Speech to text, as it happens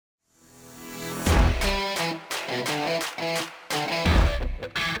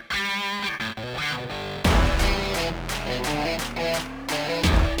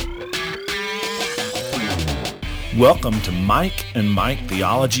Welcome to Mike and Mike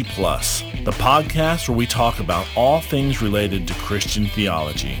Theology Plus, the podcast where we talk about all things related to Christian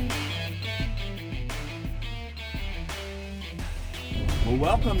theology. Well,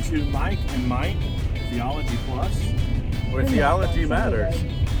 welcome to Mike and Mike Theology Plus, where theology matters.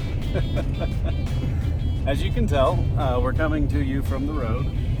 As you can tell, we're coming to you from the road.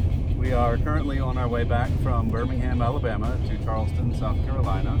 We are currently on our way back from Birmingham, Alabama to Charleston, South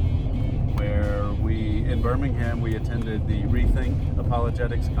Carolina, where in Birmingham, we attended the Rethink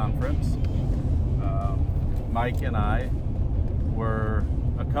Apologetics Conference. Mike and I were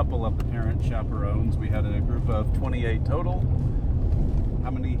a couple of the parent chaperones. We had a group of 28 total.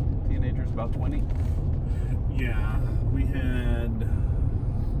 How many teenagers? About 20? Yeah, we had...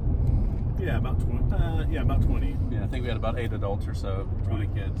 about 20. About 20. Yeah, I think we had about 8 adults or so, 20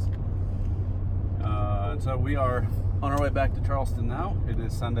 kids. So we are on our way back to Charleston now. It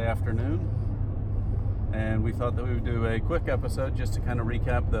is Sunday afternoon, and we thought that we would do a quick episode just to kind of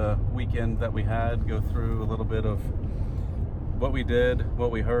recap the weekend that we had, go through a little bit of what we did,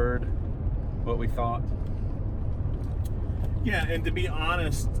 what we heard, what we thought. Yeah, and to be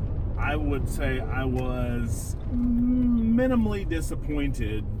honest, I would say I was minimally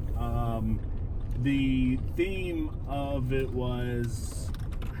disappointed. The theme of it was,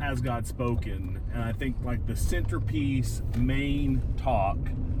 has God spoken? And I think like the centerpiece main talk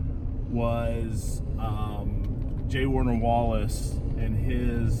was J. Warner Wallace and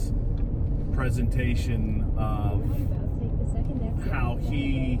his presentation of how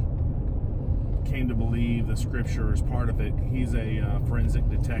he came to believe the scripture is part of it. He's a forensic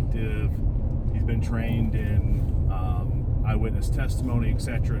detective. He's been trained in eyewitness testimony,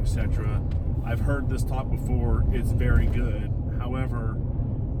 etc., etc. I've heard this talk before. It's very good. However,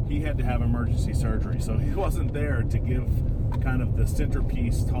 he had to have emergency surgery, so he wasn't there to give kind of the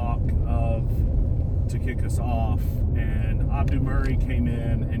centerpiece talk to kick us off. And Abdu Murray came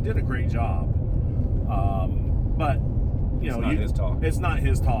in and did a great job. But it's not his talk. It's not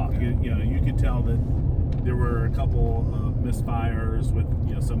his talk. You could tell that there were a couple of misfires with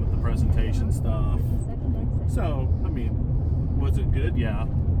some of the presentation stuff. So I mean, was it good? Yeah,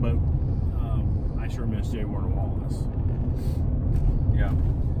 but I sure miss J. Warner Wallace. Yeah,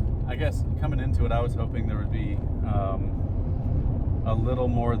 I guess coming into it, I was hoping there would be a little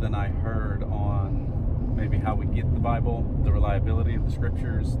more than I heard on maybe how we get the Bible, the reliability of the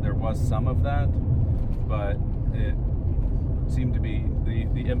scriptures. There was some of that, but it seemed to be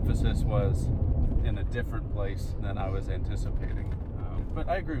the emphasis was in a different place than I was anticipating. But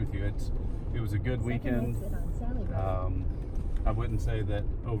I agree with you. It was a good weekend. I wouldn't say that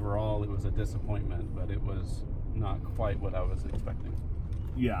overall it was a disappointment, but it was not quite what I was expecting.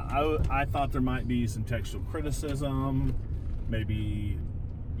 Yeah, I thought there might be some textual criticism, maybe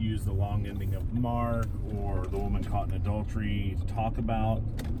use the long ending of Mark or the woman caught in adultery to talk about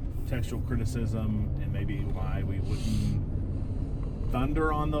textual criticism and maybe why we wouldn't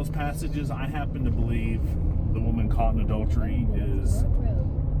thunder on those passages. I happen to believe the woman caught in adultery is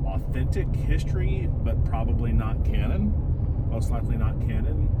authentic history, but probably not canon, most likely not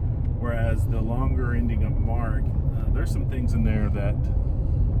canon. Whereas the longer ending of Mark, there's some things in there that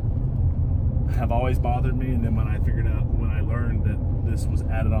have always bothered me, and then when I learned that this was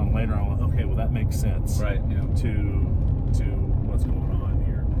added on later, I went, okay, well that makes sense, right? Yeah. To what's going on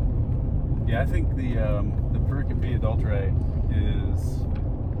here. Yeah, I think the pericope adulterae is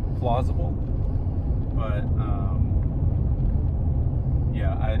plausible, but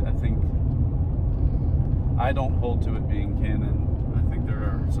I think I don't hold to it being canon. I think there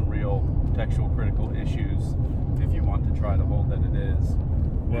are some real textual critical issues if you want to try to hold that it is.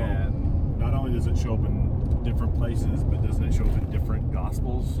 Well, and not only does it show up in different places, but doesn't it show up in different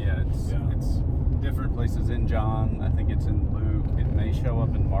gospels? Yeah, it's different places in John. I think it's in Luke. It may show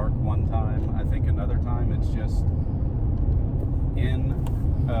up in Mark one time. I think another time it's just in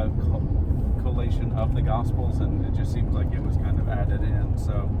a collation of the gospels, and it just seems like it was kind of added in.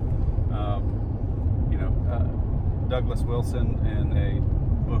 So, Douglas Wilson in a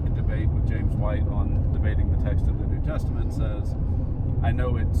book debate with James White on debating the text of the New Testament says, I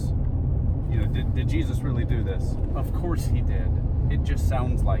know it's, did Jesus really do this? Of course he did. It just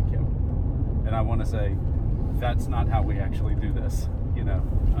sounds like him. And I want to say, that's not how we actually do this,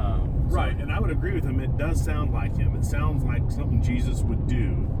 Right, and I would agree with him. It does sound like him. It sounds like something Jesus would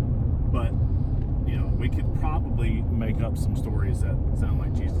do, but, we could probably make up some stories that sound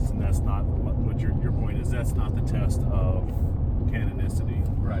like Jesus, and that's not what your point is. That's not the test of canonicity.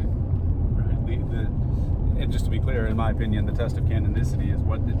 Right. And just to be clear, in my opinion, the test of canonicity is,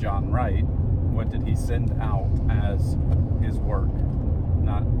 what did John write? What did he send out as his work?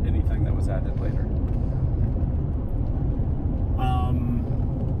 Not anything that was added later.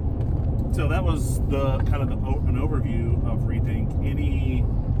 So that was the kind of an overview of Rethink. Any,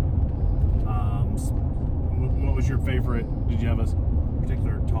 what was your favorite? Did you have a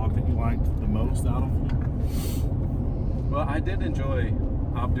particular talk that you liked the most out of them? Well, I did enjoy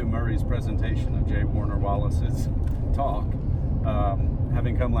Abdu Murray's presentation of J. Warner Wallace's talk.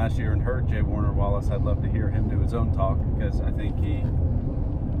 Having come last year and heard J. Warner Wallace, I'd love to hear him do his own talk, because I think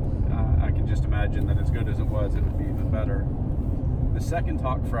I can just imagine that as good as it was, it would be even better. The second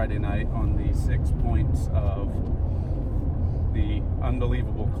talk Friday night on the 6 points of the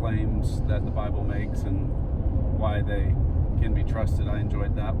unbelievable claims that the Bible makes and why they can be trusted, I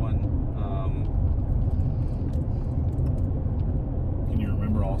enjoyed that one. Can you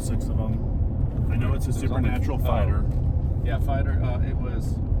remember all 6 of them? I know it's a supernatural fighter. Yeah, fighter. It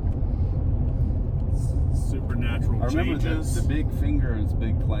was supernatural I remember changes. the big finger is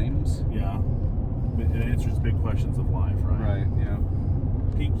big claims. Yeah. It answers big questions of life, right? Right, yeah.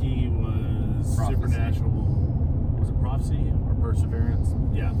 Pinky was Prophecy. supernatural. Was it prophecy or perseverance?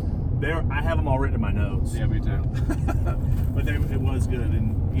 Yeah. I have them all written in my notes. Yeah, me too. But it was good.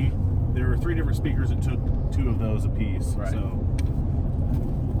 And there were 3 different speakers that took 2 of those apiece. Right. So,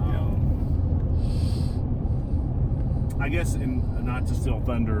 I guess, not to steal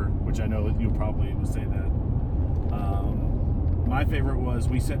thunder, which I know that you probably would say that, my favorite was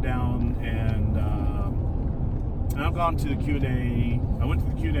we sat down and I've gone to the Q&A. I went to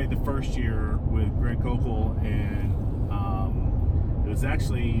the Q&A the first year with Greg Kokel, and it was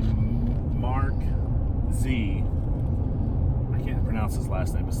actually Mark Z. I can't pronounce his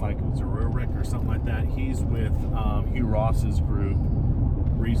last name. It's like Zurich or something like that. He's with Hugh Ross's group,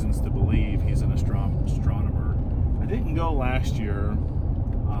 Reasons to Believe. He's an astronomer. I didn't go last year,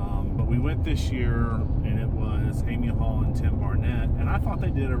 but we went this year, and it was Amy Hall and Tim Barnett, and I thought they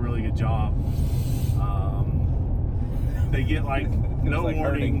did a really good job. They get like no like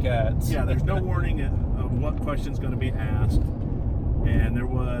warning. herding cats. Yeah, there's no warning of what question's going to be asked, and there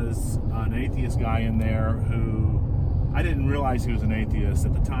was an atheist guy in there who I didn't realize he was an atheist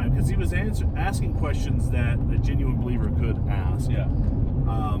at the time, because he was asking questions that a genuine believer could ask. Yeah.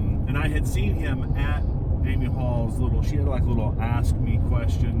 And I had seen him at Amy Hall's she had like a little ask me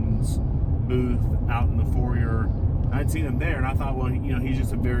questions booth out in the foyer. I'd seen him there, and I thought, well, he's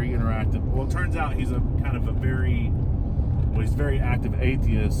just a very interactive. Well, it turns out he's a kind of he's a very active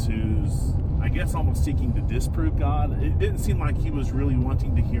atheist who's, I guess, almost seeking to disprove God. It didn't seem like he was really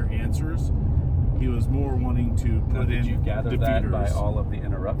wanting to hear answers. He was more wanting to put in Did you gather that defeaters. by all of the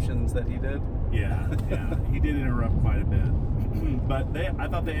interruptions that he did? Yeah, he did interrupt quite a bit, but I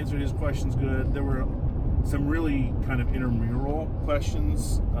thought they answered his questions good. There were some really kind of intramural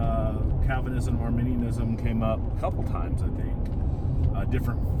questions. Calvinism, Arminianism came up a couple times, I think.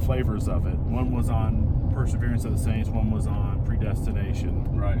 Different flavors of it. One was on perseverance of the saints. One was on predestination.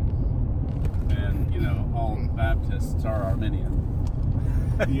 Right. And all Baptists are Arminian.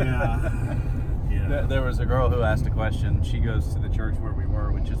 Yeah. Yeah. There was a girl who asked a question. She goes to the church where we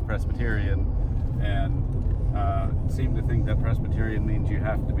were, which is Presbyterian, and seemed to think that Presbyterian means you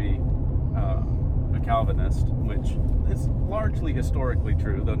have to be a Calvinist, which is largely historically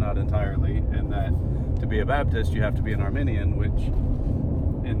true, though not entirely, and that to be a Baptist you have to be an Arminian, which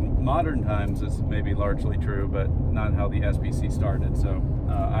in modern times is maybe largely true, but not how the SBC started. So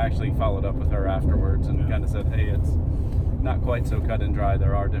I actually followed up with her afterwards and kind of said, hey, it's not quite so cut and dry.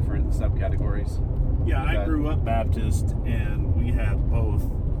 There are different subcategories. Yeah, I grew up Baptist, and we had both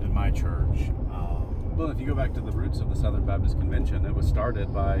in my church. Well, if you go back to the roots of the Southern Baptist Convention, it was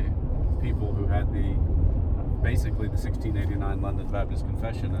started by people who had basically the 1689 London Baptist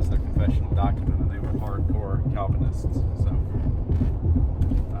Confession as their confessional document, and they were hardcore Calvinists. So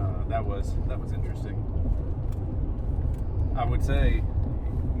that was interesting. I would say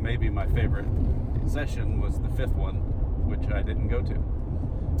maybe my favorite session was the 5th one, which I didn't go to.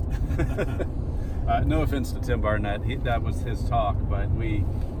 No offense to Tim Barnett, that was his talk, but we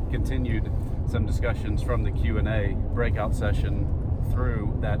continued some discussions from the Q&A breakout session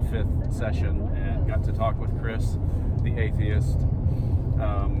through that 5th session, and got to talk with Chris, the atheist.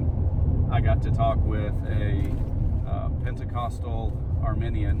 I got to talk with a Pentecostal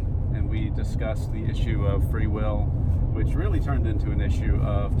Arminian, and we discussed the issue of free will, which really turned into an issue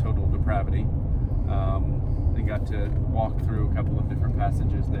of total depravity. And got to walk through a couple of different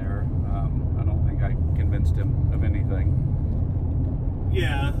passages there. I don't think I convinced him of anything.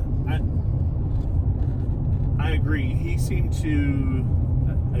 Yeah, I agree. He seemed to,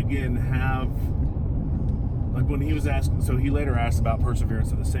 again, have, like when he was asked, so he later asked about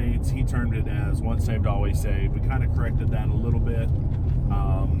perseverance of the saints. He termed it as once saved, always saved. We kind of corrected that a little bit.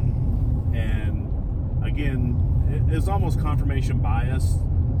 And again, it's almost confirmation bias.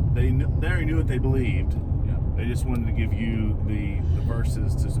 They already knew what they believed. Yeah. They just wanted to give you the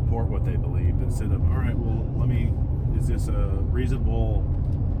verses to support what they believed instead of, all right, well, is this a reasonable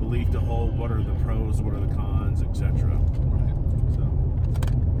belief to hold? What are the pros? What are the cons, etc. Right. So,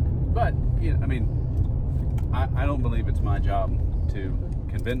 But, I mean, I don't believe it's my job to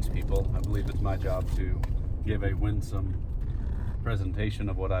convince people. I believe it's my job to give a winsome presentation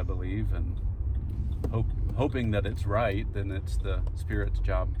of what I believe, and hoping that it's right. Then it's the Spirit's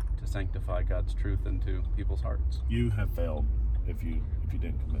job to sanctify God's truth into people's hearts. you have failed if you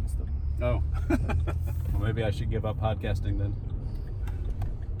didn't convince them. Oh, well, maybe I should give up podcasting then.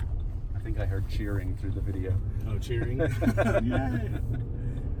 I think I heard cheering through the video. Oh, cheering! Yay!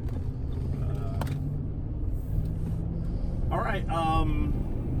 All right.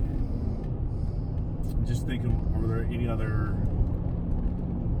 Just thinking, are there any other?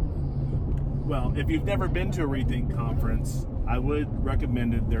 Well, if you've never been to a Rethink conference, I would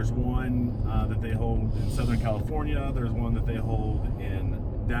recommend it. There's one that they hold in Southern California. There's one that they hold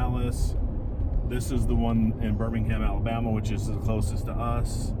in Dallas. This is the one in Birmingham, Alabama, which is the closest to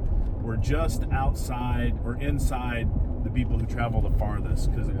us. We're just outside or inside the people who travel the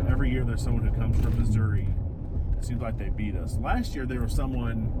farthest, because every year there's someone who comes from Missouri. It seems like they beat us. Last year there was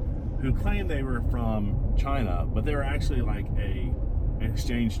someone who claimed they were from China, but they were actually like an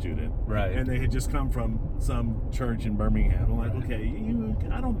exchange student. Right. And they had just come from some church in Birmingham. I'm like, okay,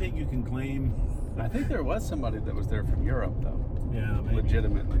 I don't think you can claim. I think there was somebody that was there from Europe, though. Yeah, maybe.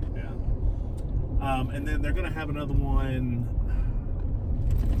 Legitimately. Yeah. And then they're going to have another one,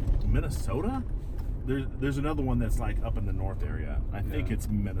 Minnesota? There's another one that's like up in the north area. I think it's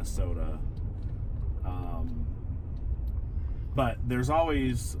Minnesota. But there's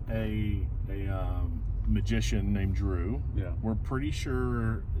always a magician named Drew. Yeah. We're pretty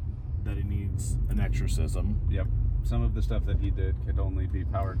sure that he needs an exorcism. Yep. Some of the stuff that he did could only be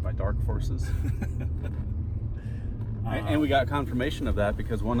powered by dark forces. And we got confirmation of that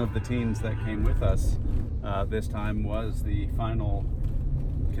because one of the teens that came with us this time was the final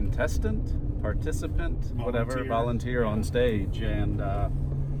participant, volunteer on stage. And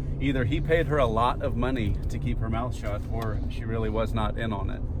either he paid her a lot of money to keep her mouth shut, or she really was not in on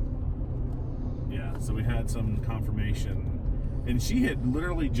it. Yeah, so we had some confirmation. And she had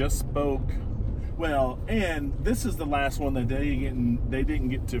literally just spoke. Well, and this is the last one that they didn't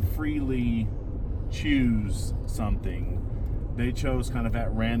get to freely choose something. They chose kind of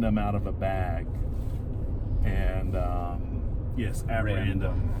at random out of a bag. And yes, at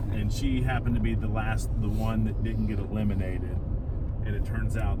random. And she happened to be the one that didn't get eliminated. And it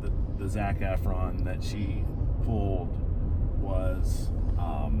turns out that the Zac Efron that she pulled was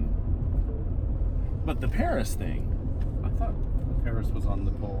but the Paris thing. I thought Paris was on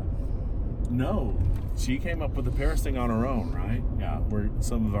the poll. No, she came up with the Paris thing on her own, right? Yeah, where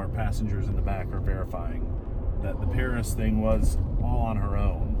some of our passengers in the back are verifying that the Paris thing was all on her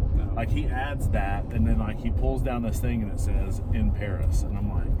own. No. Like he adds that, and then like he pulls down this thing and it says in Paris, and I'm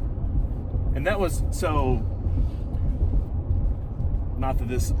like, and that was so. Not that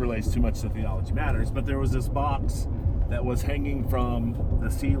this relates too much to Theology Matters, but there was this box that was hanging from the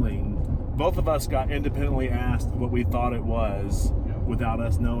ceiling. Both of us got independently asked what we thought it was without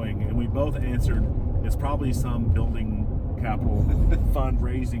us knowing, and we both answered it's probably some building capital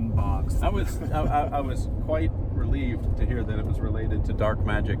fundraising box. I was quite relieved to hear that it was related to dark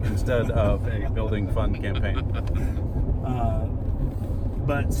magic instead of a building fund campaign.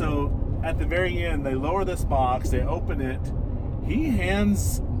 But so at the very end, they lower this box, they open it. He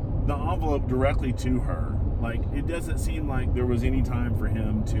hands the envelope directly to her. Like, it doesn't seem like there was any time for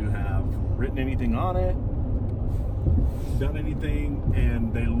him to have written anything on it, done anything,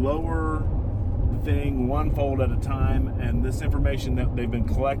 and they lower the thing one fold at a time, and this information that they've been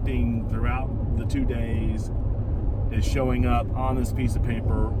collecting throughout the 2 days is showing up on this piece of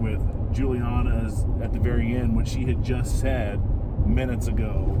paper with Juliana's at the very end, which she had just said minutes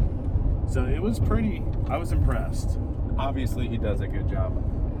ago. So it was I was impressed. Obviously, he does a good job.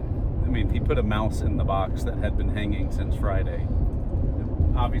 I mean, he put a mouse in the box that had been hanging since Friday.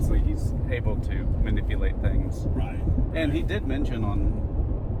 Obviously, he's able to manipulate things. Right. And he did mention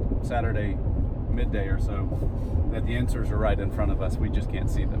on Saturday midday or so that the answers are right in front of us. We just can't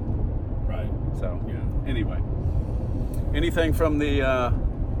see them. Right. So, Yeah. Anyway. Anything from the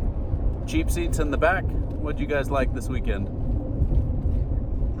cheap seats in the back? What'd you guys like this weekend?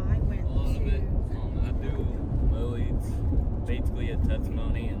 I went A lot of it. to I do Lily's basically a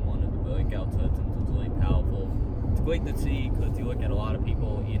testimony in one of the breakout sessions. It's really powerful. It's great to see because you look at a lot of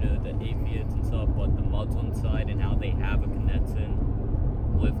people, the atheists and stuff, but the Muslim side and how they have a connection.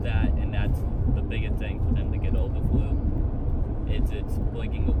 with that, and that's the biggest thing for them to get over flu. It's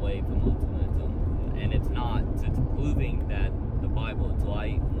breaking away from ultimatum, and it's proving that the Bible is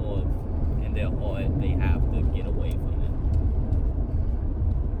right, more of in their heart they have to get away from it.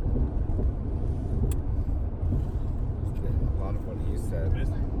 A lot of what he said,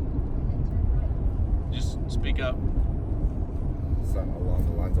 Just speak up. along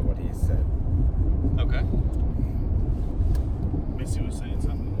the lines of what he said. Okay. Missy was saying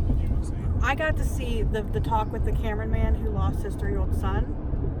something. What did you say? I got to see the talk with the cameraman who lost his 3-year-old son,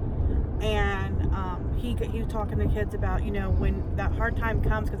 and he was talking to kids about, you know, when that hard time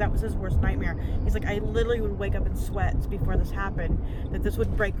comes, because that was his worst nightmare. He's like, I literally would wake up in sweats before this happened, that this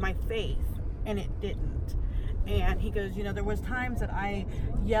would break my faith, and it didn't. And he goes, you know, there was times that I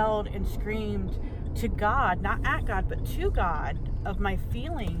yelled and screamed to God, not at God, but to God, of my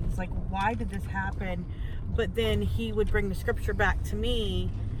feelings, like, why did this happen? But then he would bring the scripture back to me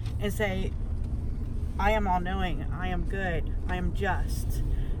and say, I am all-knowing, I am good, I am just.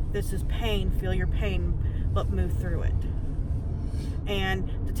 This is pain, feel your pain, but move through it.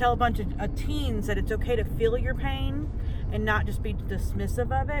 And to tell a bunch of teens that it's okay to feel your pain and not just be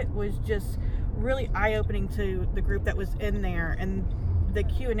dismissive of it was just really eye-opening to the group that was in there. And the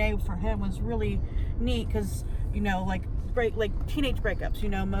Q&A for him was really neat because, you know, like teenage breakups, you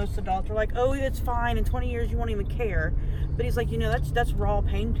know, most adults are like, oh, it's fine, in 20 years you won't even care. But he's like, you know, that's raw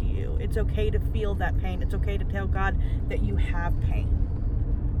pain to you. It's okay to feel that pain. It's okay to tell God that you have pain,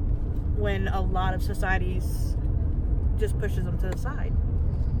 when a lot of societies just pushes them to the side.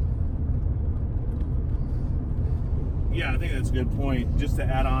 Yeah, I think that's a good point. Just to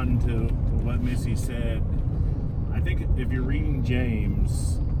add on to what Missy said, I think if you're reading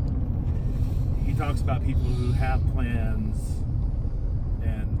James, he talks about people who have plans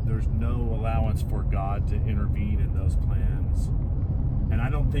and there's no allowance for God to intervene in those plans. And I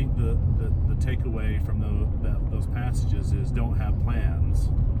don't think the takeaway from those passages is don't have plans,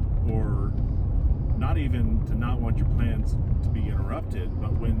 or not even to not want your plans to be interrupted,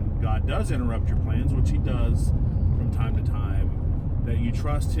 but when God does interrupt your plans, which he does from time to time, that you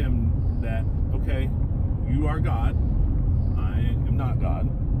trust him that, okay, you are God, I am not God.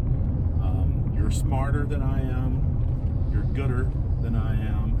 You're smarter than I am. You're gooder than I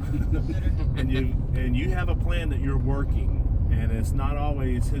am. and you have a plan that you're working, and it's not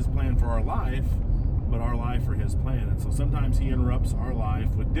always his plan for our life, but our life for his plan. And so sometimes he interrupts our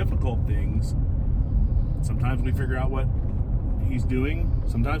life with difficult things. Sometimes we figure out what he's doing.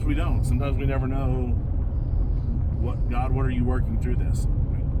 Sometimes we don't. Sometimes we never know what are you working through this?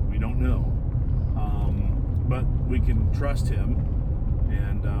 We don't know. But we can trust him,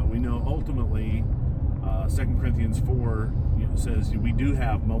 and we know ultimately 2 Corinthians 4 says we do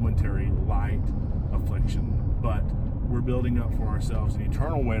have momentary light affliction, but we're building up for ourselves an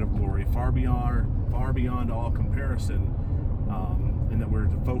eternal weight of glory far beyond all comparison, and that we're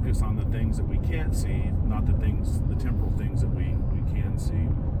to focus on the things that we can't see, not the temporal things that we can see.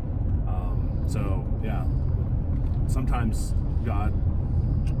 So yeah, sometimes God,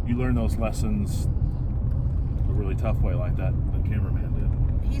 you learn those lessons a really tough way, like that the cameraman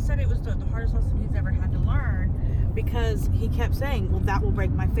did. He said it was the hardest lesson he's ever had to learn, because he kept saying, well, that will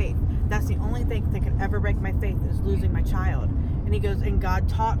break my faith. That's the only thing that could ever break my faith, is losing my child. And he goes, and God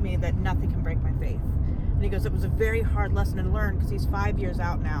taught me that nothing can break my faith. And he goes, it was a very hard lesson to learn, because he's 5 years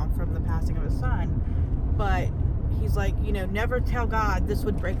out now from the passing of his son. But he's like, you know, never tell God this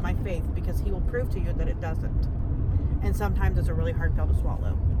would break my faith, because he will prove to you that it doesn't. And sometimes it's a really hard pill to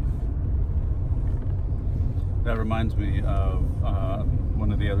swallow. That reminds me of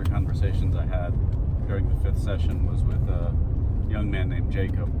one of the other conversations I had during the 5th session was with a young man named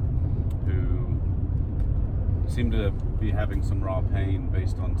Jacob, who seemed to be having some raw pain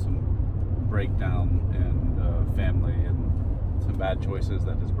based on some breakdown in the family and some bad choices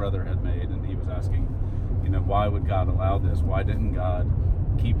that his brother had made. And he was asking, you know, why would God allow this? Why didn't God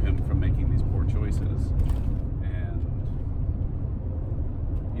keep him from making these poor choices? And,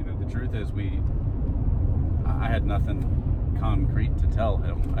 you know, the truth is I had nothing concrete to tell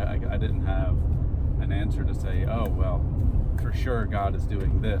him. I didn't have an answer to say, oh, well, for sure God is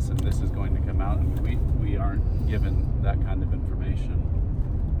doing this and this is going to come out. I mean, we aren't given that kind of information.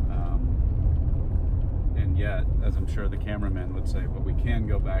 And yet, as I'm sure the cameraman would say, what we can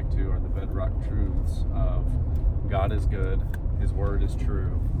go back to are the bedrock truths of God is good, his word is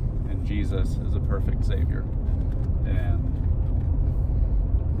true, and Jesus is a perfect Savior. And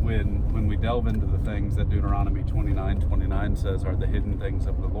when we delve into the things that Deuteronomy 29:29 says are the hidden things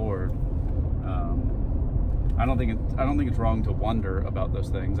of the Lord, I don't think it's wrong to wonder about those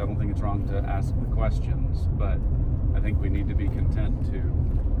things. I don't think it's wrong to ask the questions, but I think we need to be content to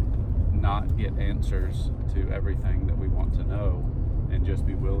not get answers to everything that we want to know, and just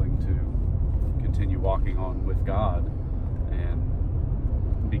be willing to continue walking on with God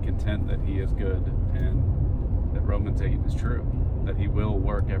and be content that He is good and that Romans 8 is true, that He will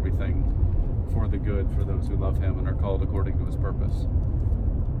work everything for the good for those who love Him and are called according to His purpose.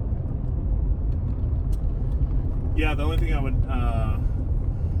 Yeah, the only thing I would,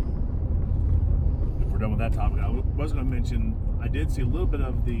 if we're done with that topic, I was going to mention, I did see a little bit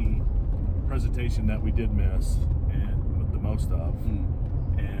of the presentation that we did miss, and the most of,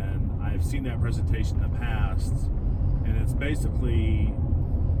 and I've seen that presentation in the past, and it's basically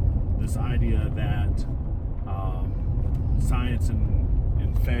this idea that science and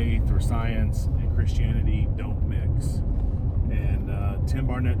faith, or science and Christianity, don't mix. And Tim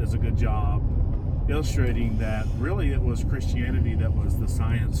Barnett does a good job illustrating that really it was Christianity that was the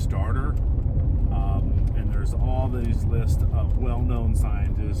science starter. And there's all these lists of well-known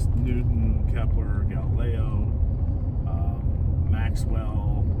scientists: Newton, Kepler, Galileo,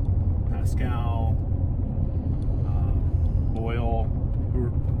 Maxwell, Pascal, Boyle,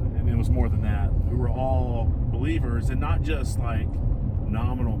 and it was more than that, who were all believers, and not just like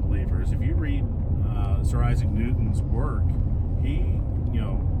nominal believers. If you read Sir Isaac Newton's work, he,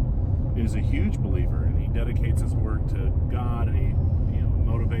 is a huge believer, and he dedicates his work to God, and he,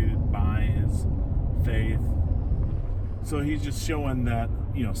 motivated by his faith. So he's just showing that,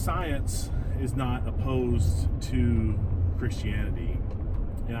 science is not opposed to Christianity.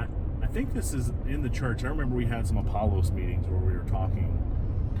 And I think this is in the church. I remember we had some Apollos meetings where we were talking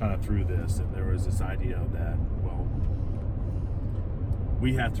kind of through this, and there was this idea that, well,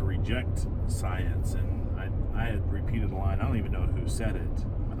 we have to reject science. And I had repeated the line, I don't even know who said it.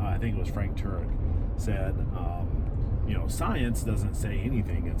 I think it was Frank Turek said, science doesn't say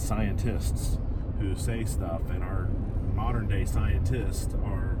anything. It's scientists who say stuff, and our modern day scientists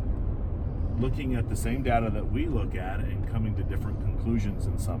are looking at the same data that we look at and coming to different conclusions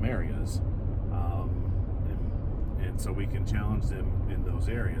in some areas. And so we can challenge them in those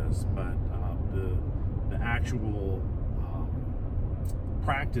areas. But the actual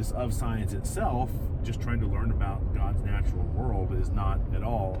practice of science itself, just trying to learn about God's natural world, is not at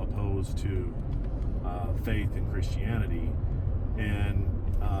all opposed to faith and Christianity. And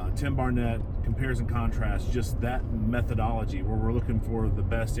Tim Barnett compares and contrasts just that methodology, where we're looking for the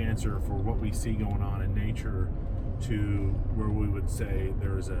best answer for what we see going on in nature, to where we would say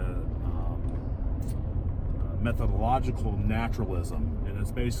there's a methodological naturalism. And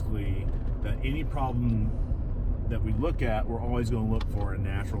it's basically that any problem that we look at, we're always going to look for a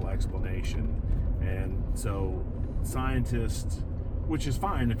natural explanation. And so scientists, which is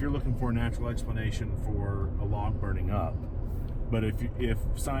fine if you're looking for a natural explanation for a log burning up, but if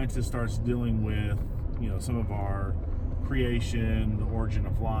scientists starts dealing with some of our creation, the origin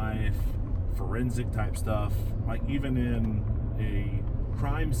of life, forensic type stuff, like even in a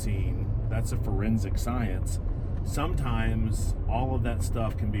crime scene, that's a forensic science. Sometimes all of that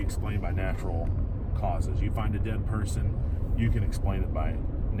stuff can be explained by natural causes. You find a dead person, you can explain it by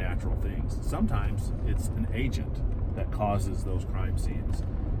natural things. Sometimes it's an agent that causes those crime scenes.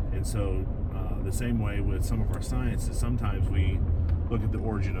 And so the same way with some of our sciences, sometimes we look at the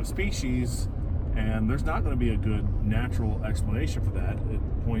origin of species, and there's not going to be a good natural explanation for that.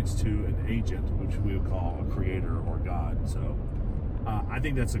 It points to an agent, which we would call a creator or God. So I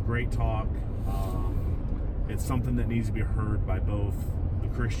think that's a great talk. It's something that needs to be heard by both the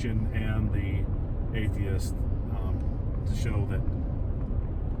Christian and the atheist, to show that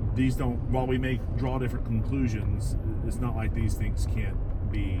these don't, while we may draw different conclusions, it's not like these things can't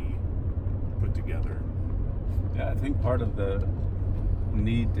be put together. Yeah, I think part of the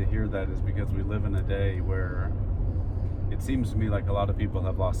need to hear that is because we live in a day where it seems to me like a lot of people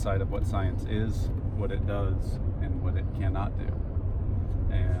have lost sight of what science is, what it does, and what it cannot do.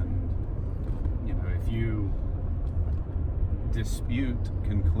 And if you dispute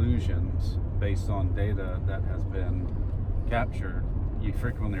conclusions based on data that has been captured, you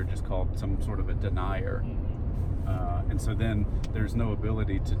frequently are just called some sort of a denier. And so then there's no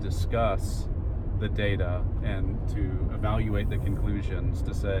ability to discuss the data and to evaluate the conclusions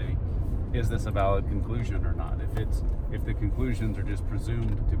to say, is this a valid conclusion or not? If the conclusions are just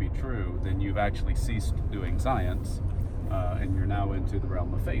presumed to be true, then you've actually ceased doing science, and you're now into the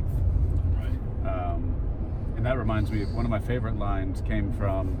realm of faith. Right. And that reminds me of one of my favorite lines came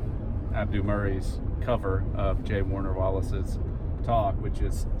from Abdu Murray's cover of J. Warner Wallace's talk, which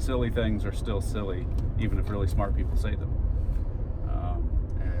is, silly things are still silly, even if really smart people say them.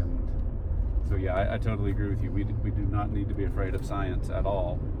 And so yeah, I totally agree with you. We do not need to be afraid of science at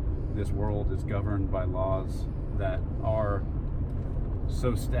all. This world is governed by laws that are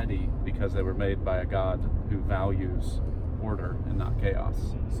so steady because they were made by a God who values order and not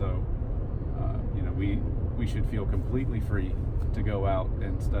chaos. So, we should feel completely free to go out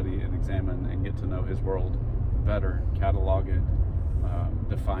and study and examine and get to know His world better, catalog it,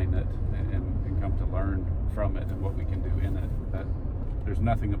 define it, and come to learn from it and what we can do in it. That there's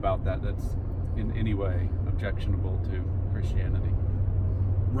nothing about that that's in any way objectionable to Christianity.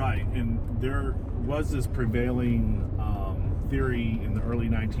 Right, and there was this prevailing theory in the early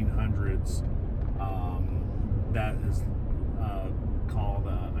 1900s that is called,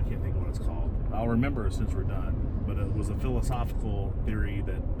 I can't think of what it's called. I'll remember as soon as we're done. But it was a philosophical theory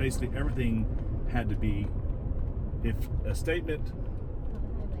that basically everything had to be, if a statement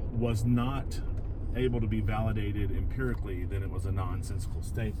was not able to be validated empirically, then it was a nonsensical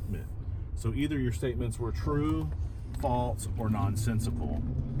statement. So either your statements were true, false, or nonsensical.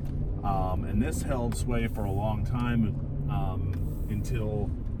 And this held sway for a long time until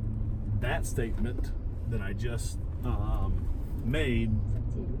that statement that I just made,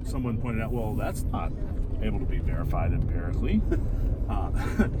 someone pointed out, well, that's not able to be verified empirically.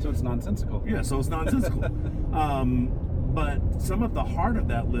 So it's nonsensical. Yeah, so it's nonsensical. But some of the heart of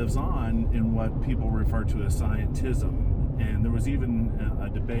that lives on in what people refer to as scientism. And there was even a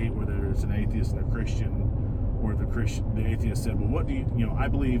debate where there's an atheist and a Christian, where the atheist said, well, what do you I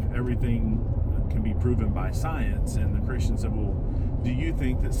believe everything can be proven by science. And the Christian said, well, do you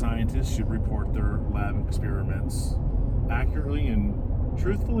think that scientists should report their lab experiments accurately and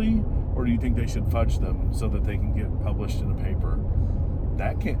truthfully, or do you think they should fudge them so that they can get published in a paper?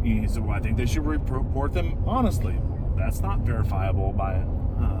 That can't. He said, well, I think they should report them honestly. That's not verifiable by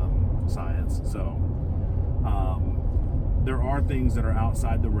science. So there are things that are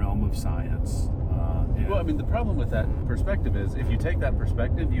outside the realm of science. Well, I mean, the problem with that perspective is if you take that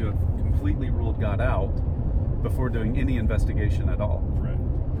perspective, you have completely ruled God out before doing any investigation at all.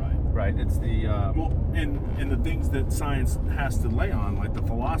 Right. It's the and the things that science has to lay on, like the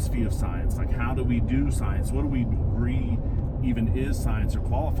philosophy of science, like how do we do science? What do we agree even is science or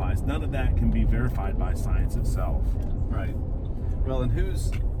qualifies? None of that can be verified by science itself. Right. Well, and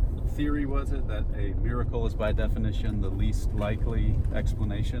whose theory was it that a miracle is by definition the least likely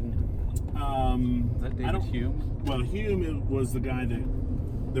explanation? Is that David Hume? Well, Hume was the guy that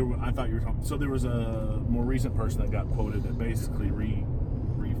I thought you were talking. So there was a more recent person that got quoted that basically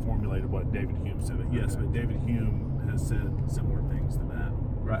reformulated what David Hume said. Yes, but David Hume has said similar things to that.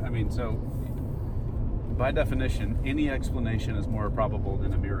 Right. I mean, so by definition, any explanation is more probable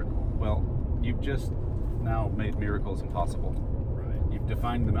than a miracle. Well, you've just now made miracles impossible. Right. You've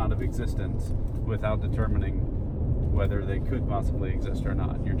defined them out of existence without determining whether they could possibly exist or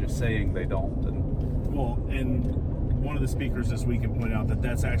not. You're just saying they don't. And one of the speakers this week pointed out that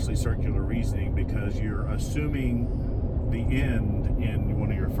that's actually circular reasoning, because you're assuming the end in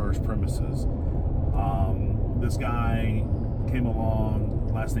one of your first premises. This guy came along,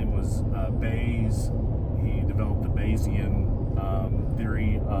 last name was Bayes. He developed the Bayesian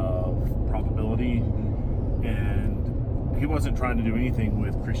theory of probability, and he wasn't trying to do anything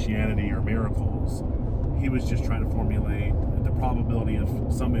with Christianity or miracles. He was just trying to formulate the probability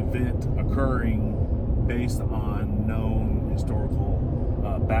of some event occurring based on known historical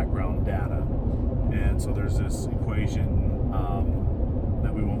background data. And so there's this equation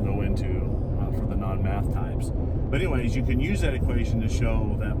that we won't go into for the non-math types. But anyways, you can use that equation to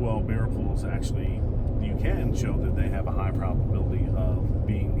show that, well, miracles actually, you can show that they have a high probability of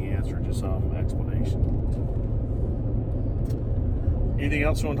being the answer to some explanation. Anything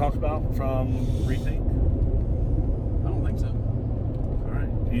else you want to talk about from Rethink? I don't think so. All right.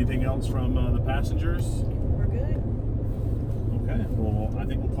 Anything else from the passengers? We're good. Okay. Well, I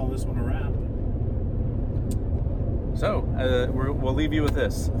think we'll call this one a wrap. So, we'll leave you with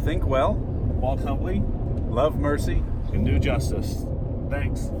this. Think well, Walk humbly, love mercy, and do justice.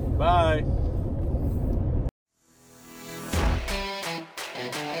 Thanks. bye.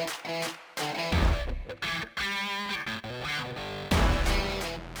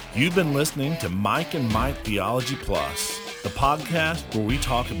 You've been listening to Mike and Mike Theology Plus, the podcast where we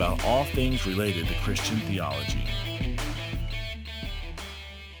talk about all things related to Christian theology.